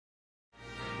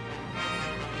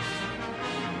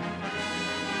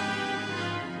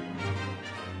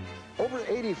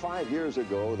85 years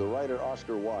ago, the writer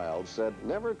Oscar Wilde said,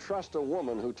 "Never trust a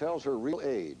woman who tells her real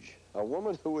age. A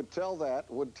woman who would tell that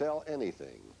would tell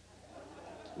anything."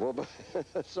 Well,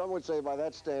 some would say by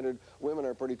that standard, women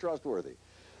are pretty trustworthy.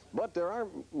 But there are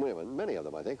women, many of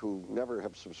them, I think, who never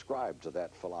have subscribed to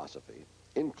that philosophy,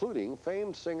 including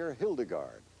famed singer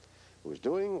Hildegarde, who is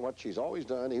doing what she's always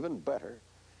done, even better,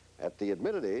 at the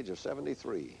admitted age of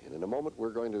 73. And in a moment, we're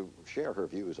going to share her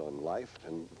views on life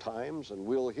and times, and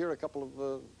we'll hear a couple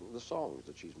of the songs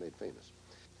that she's made famous.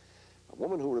 A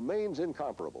woman who remains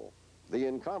incomparable, the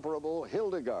incomparable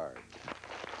Hildegarde.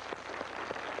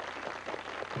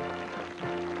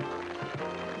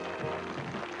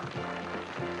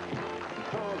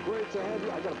 Oh, great to have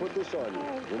you. I got to put this on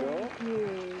you, you know? Thank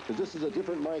you. Because this is a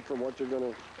different mic from what you're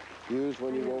going to use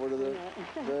when you go over to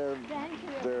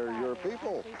your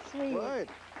people. Sweet. Right.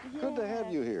 Yes. Good to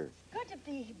have you here. Good to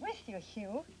be with you,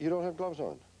 Hugh. You don't have gloves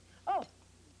on. Oh,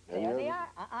 And there they are.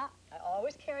 I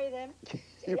always carry them.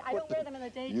 I don't wear them in the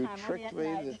daytime. You only tricked at me.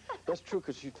 night. That's true,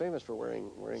 because she's famous for wearing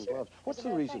Sure. gloves. What's As a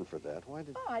the matter of reason fact- for that? Why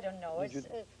did? Oh, I don't know. Did you-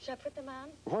 Should I put them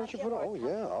on? Why don't you put on? Oh,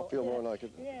 yeah. I'll feel more like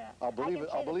it. Yeah. I'll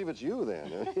believe it's you then.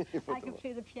 You put I them can on.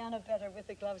 play the piano better with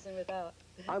the gloves than without.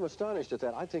 I'm astonished at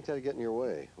that. I think that'd get in your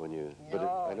way when you. But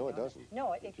I know it doesn't.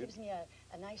 No, it gives me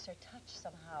a nicer touch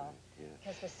somehow. Yeah.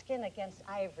 Because the skin against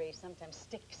ivory sometimes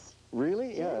sticks.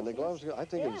 Really? Yeah, Yes, and the yes. gloves, I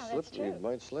think Yeah, it that's true. It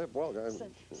might slip. Well,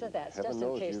 So that's heaven just in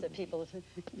knows case the people...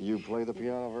 you play the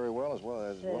piano very well as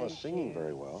Thank singing you.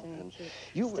 very well. Thank And you.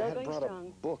 you Still had going brought strong.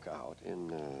 a book out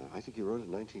in, I think you wrote it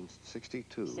in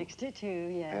 1962. 62,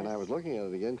 yes. And I was looking at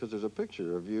it again because there's a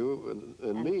picture of you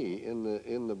and me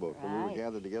in the book when we were Right.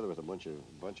 gathered together with a bunch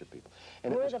of people.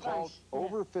 And We're it was the called bunch, yeah.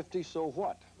 Over 50, So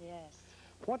What? Yes.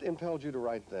 What impelled you to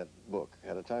write that book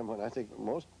at a time when I think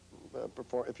most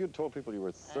if you'd told people you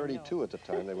were 32 at the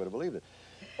time, they would have believed it.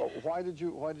 Oh, why did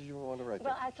you want to write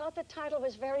Well, that? I thought the title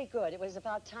was very good. It was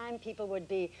about time people would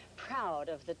be proud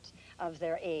of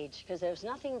their age, because there was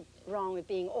nothing wrong with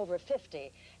being over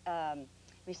 50. Let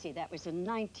me see, that was in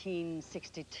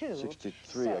 1962.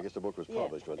 63, So, I guess the book was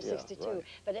published, yeah, but yeah, 62. right.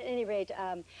 But at any rate,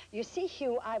 you see,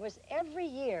 Hugh, I was every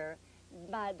year,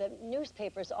 the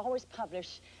newspapers always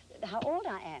publish how old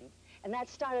I am. And that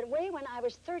started way when I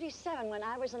was 37, when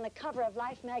I was on the cover of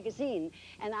Life magazine,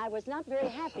 and I was not very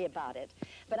happy about it.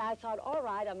 But I thought, all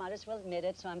right, I might as well admit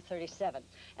it, so I'm 37.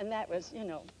 And that was, you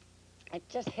know, it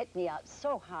just hit me out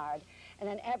so hard. And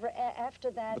then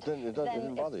after that, But then it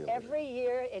didn't bother you. Every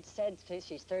year it said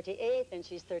she's 38, and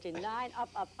she's 39,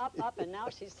 up, and now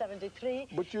she's 73.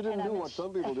 But you didn't do what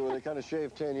some people do, they kind of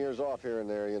shave 10 years off here and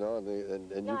there, you know,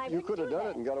 and No, I you wouldn't could have do done that.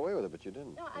 it and got away with it, but you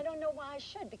didn't. No, I don't know why I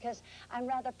should, because I'm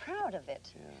rather proud of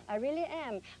it. Yeah. I really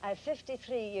am. I have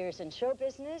 53 years in show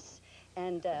business,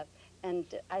 and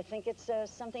I think it's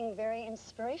something very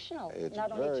inspirational. It's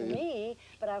not only to me,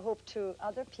 but I hope to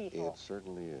other people. It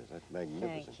certainly is. That's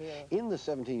magnificent. Thank you. In the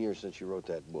 17 years since you wrote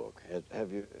that book,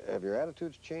 have your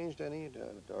attitudes changed any,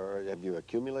 or have you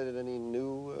accumulated any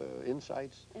new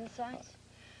insights? Insights?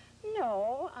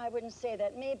 No, I wouldn't say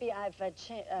that. Maybe I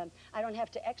don't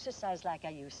have to exercise like I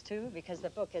used to, because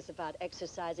the book is about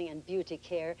exercising and beauty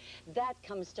care. That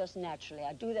comes just naturally.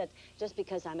 I do that just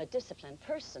because I'm a disciplined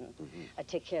person. Mm-hmm. I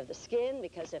take care of the skin,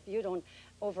 because if you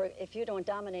don't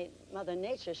dominate Mother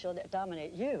Nature, she'll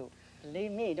dominate you.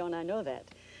 Believe me, don't I know that?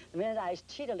 The minute I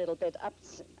cheat a little bit,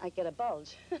 I get a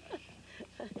bulge.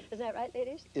 Isn't that right,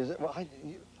 ladies? Is it? Well,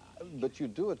 but you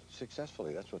do it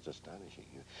successfully. That's what's astonishing.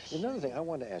 Another thing I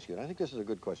wanted to ask you, and I think this is a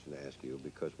good question to ask you,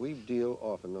 because we deal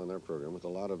often on our program with a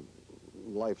lot of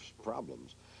life's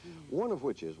problems, one of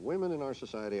which is women in our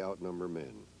society outnumber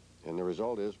men. And the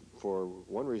result is, for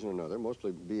one reason or another,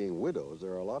 mostly being widows,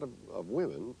 there are a lot of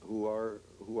women who are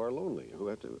lonely, who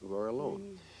are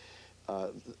alone.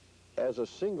 As a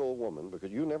single woman,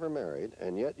 because you never married,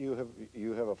 and yet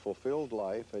you have a fulfilled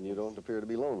life, and you don't appear to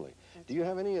be lonely. Do you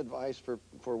have any advice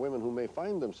for women who may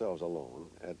find themselves alone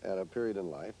at a period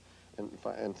in life,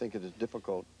 and think it is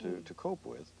difficult to cope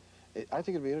with? I think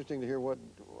it'd be interesting to hear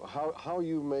how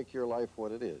you make your life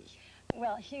what it is.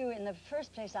 Well, Hugh, in the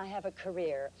first place, I have a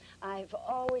career. I've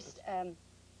always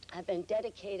I've been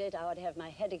dedicated. I would have my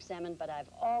head examined, but I've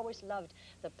always loved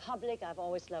the public. I've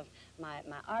always loved my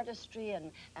artistry,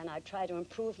 and I try to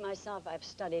improve myself. I've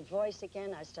studied voice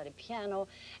again. I studied piano,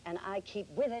 and I keep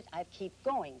with it. I keep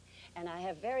going, and I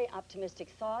have very optimistic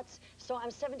thoughts. So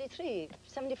I'm 73,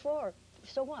 74.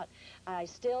 So what? I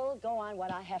still go on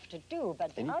what I have to do,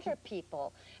 but other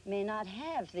people may not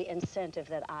have the incentive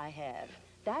that I have.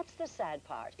 That's the sad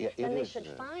part. Yeah, and they should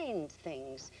find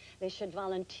things. They should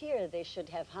volunteer. They should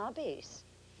have hobbies.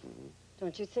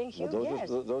 Don't you think, Hugh? Well, Yes.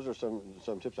 those are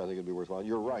some tips I think would be worthwhile.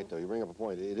 You're right, though. You bring up a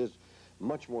point. It is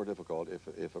much more difficult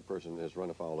if a person has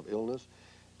run afoul of illness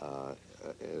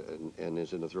and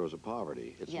is in the throes of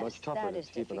poverty. It's Yes, much tougher that to is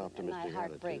keep an difficult. optimistic My heart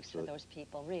attitude. breaks So for those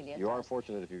people, really. you are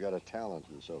fortunate if you've got a talent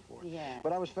and so forth. Yeah.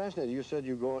 But I was fascinated. You said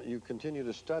you continue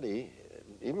to study,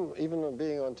 even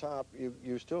being on top.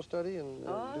 You still study and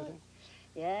do things?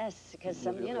 Yes, because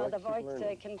You you know, like the to keep voice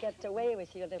learning. can get away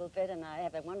with you a little bit, and I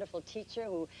have a wonderful teacher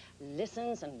who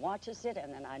listens and watches it,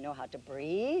 and then I know how to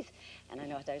breathe, and I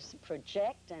know how to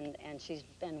project, and she's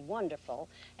been wonderful.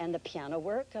 And the piano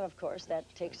work, of course, that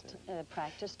takes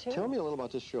practice too. Tell me a little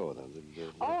about this show, then.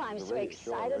 I'm so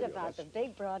excited radio. about the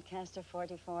big broadcaster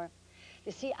 44.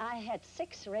 You see, I had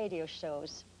 6 radio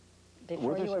shows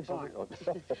before you were born.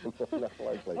 Not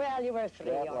likely. Well, you were 3,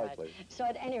 Not all right. likely. So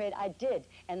at any rate, I did.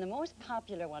 And the most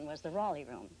popular one was the Raleigh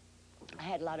Room. I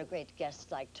had a lot of great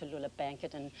guests like Tallulah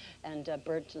Bankett and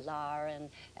Bert Lahr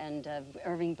and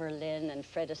Irving Berlin and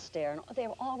Fred Astaire. And they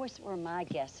always were my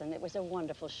guests, and it was a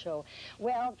wonderful show.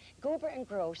 Well, Gober and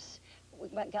Gross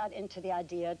got into the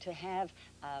idea to have,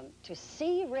 to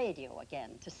see radio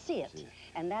again, to see it.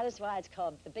 And that is why it's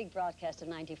called the Big Broadcast of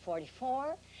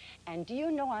 1944. And do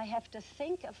you know I have to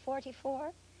think of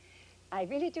 44? I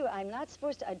really do. I'm not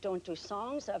supposed to, I don't do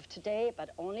songs of today,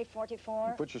 but only 44.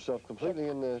 You put yourself completely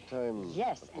in the time.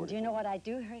 Yes, and do you know what I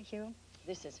do, Hugh?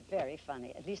 This is very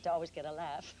funny. At least I always get a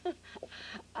laugh.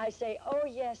 I say, oh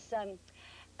yes,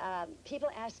 people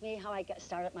ask me how I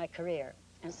started my career.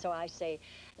 And so I say,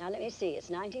 now let me see,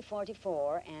 it's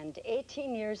 1944, and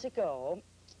 18 years ago,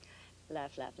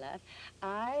 laugh, laugh, laugh,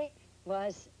 I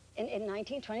was, in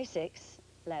 1926,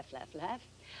 laugh, laugh, laugh,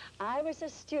 I was a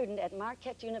student at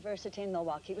Marquette University in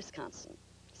Milwaukee, Wisconsin.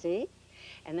 See?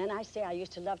 And then I say I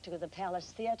used to love to go to the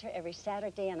Palace Theater every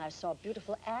Saturday, and I saw a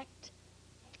beautiful act,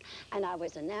 and I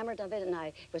was enamored of it, and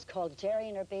it was called Jerry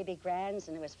and Her Baby Grands,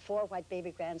 and there was 4 white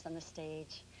baby grands on the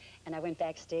stage. And I went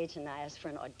backstage and I asked for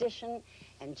an audition,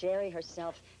 and Jerry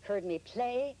herself heard me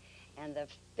play, and the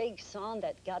big song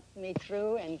that got me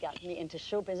through and got me into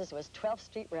show business was 12th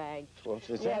Street Rag. 12th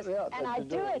Street, yes, yeah, and I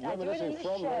do it in the from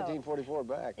show. 1944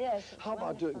 back. Yes. How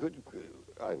about doing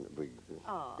we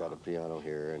got a piano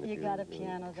here, and if You got a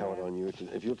piano count there. on you.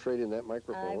 If you'll trade in that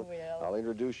microphone, I will. I'll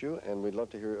introduce you, and we'd love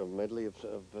to hear a medley of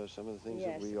some of the things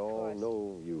Yes, that we of all course.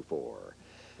 know you for.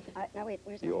 Now wait,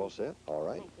 where's You my... all set? All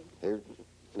right. Thank you. Here,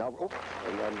 now, oh,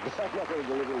 and I'm not going to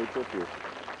deliberately trip you.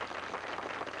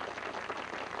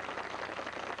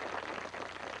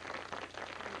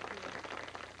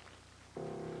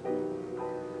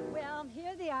 Well,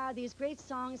 here they are, these great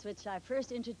songs which I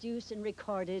first introduced and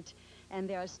recorded, and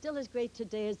they are still as great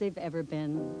today as they've ever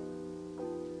been.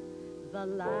 The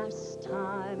last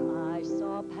time I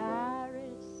saw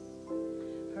Paris,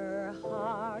 her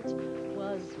heart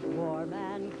was warm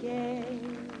and gay.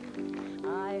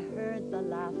 I heard the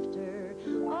laughter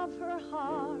of her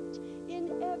heart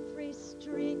in every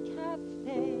street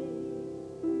cafe.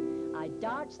 I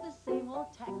dodged the same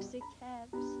old taxi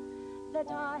cabs that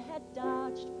I had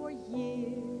dodged for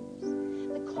years.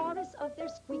 The chorus of their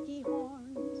squeaky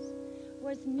horns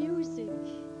was music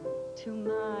to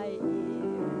my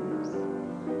ears.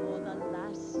 Oh, the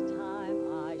last time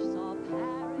I saw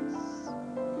Paris,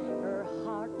 her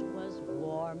heart was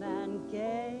warm and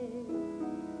gay.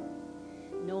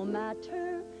 No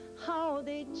matter how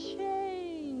they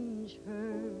change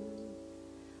her,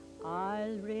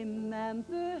 I'll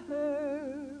remember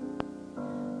her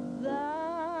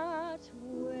that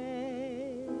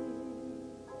way.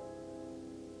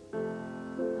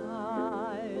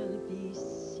 I'll be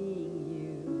seeing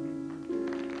you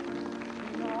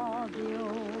in all the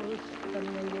old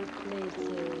familiar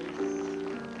places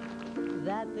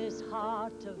that this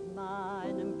heart of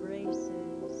mine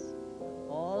embraces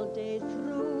all day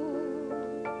through.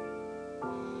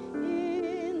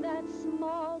 In that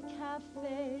small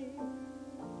cafe,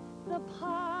 the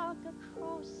park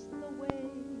across the way,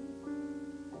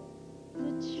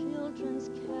 the children's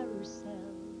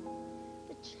carousel,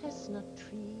 the chestnut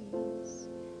trees,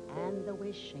 and the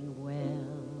wishing well.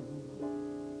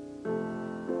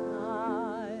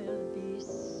 I'll be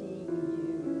seeing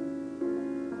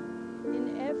you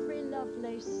in every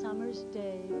lovely summer's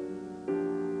day,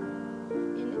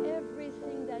 in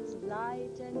everything that's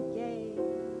light and gay.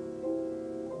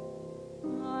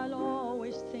 I'll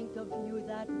always think of you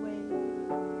that way.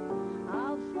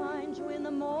 I'll find you in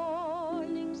the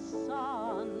morning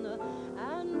sun,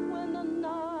 and when the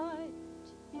night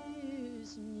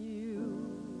is new,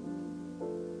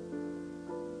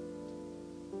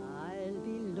 I'll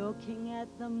be looking at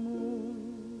the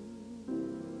moon,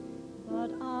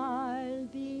 but I'll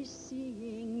be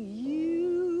seeing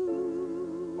you.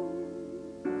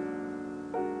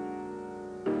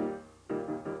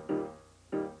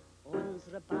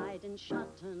 den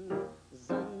Schatten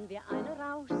sahen wir eine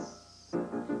raus,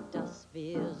 dass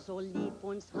wir so lieb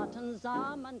uns hatten,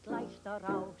 sah man gleich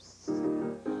daraus.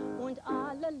 Und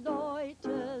alle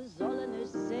Leute sollen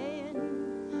es sehen,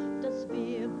 dass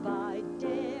wir bei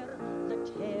der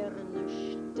Laterne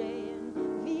stehen,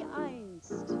 wie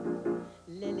einst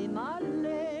Lili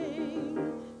Marley,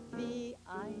 wie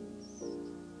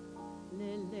einst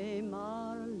Lili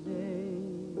Marley,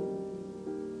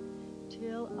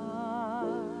 till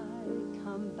I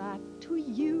come back to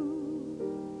you.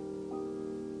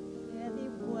 Fare thee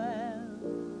well,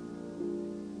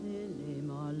 Lili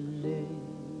Marley,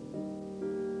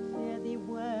 fare thee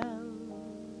well,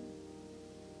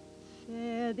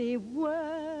 fare thee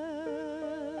well.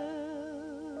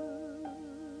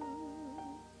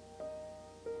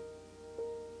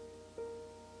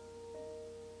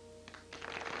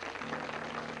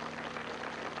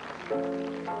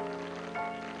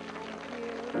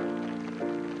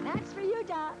 That's for you,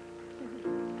 Doc.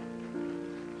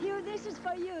 Hugh, this is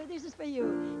for you, this is for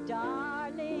you.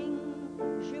 Darling,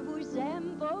 je vous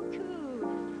aime beaucoup.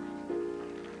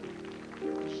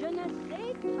 Je ne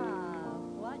sais pas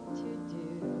what to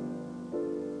do.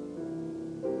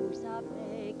 Vous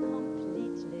avez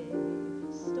completely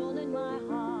stolen my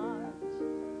heart.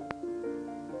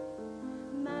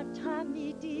 Matin,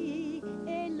 midi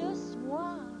et le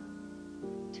soir,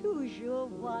 toujours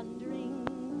wondering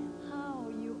how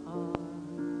you are.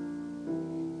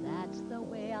 That's the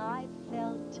way I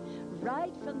felt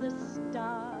right from the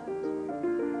start.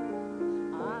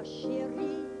 Ah,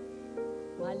 chérie,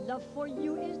 my love for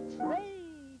you is très,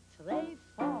 très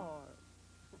fort.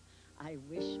 I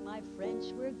wish my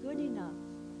French were good enough.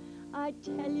 I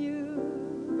tell you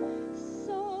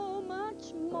so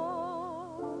much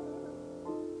more.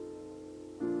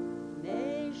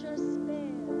 Mais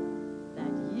j'espère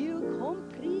that you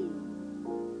compris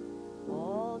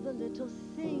all the little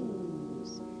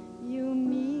things you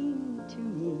mean to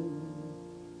me.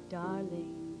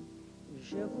 Darling,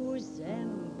 je vous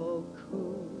aime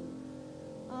beaucoup.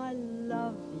 I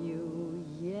love you,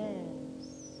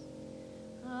 yes,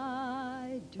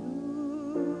 I do.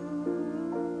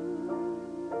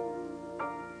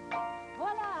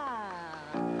 Voila!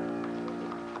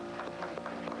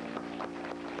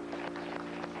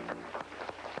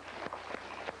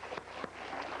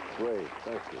 Great,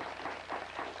 thank you.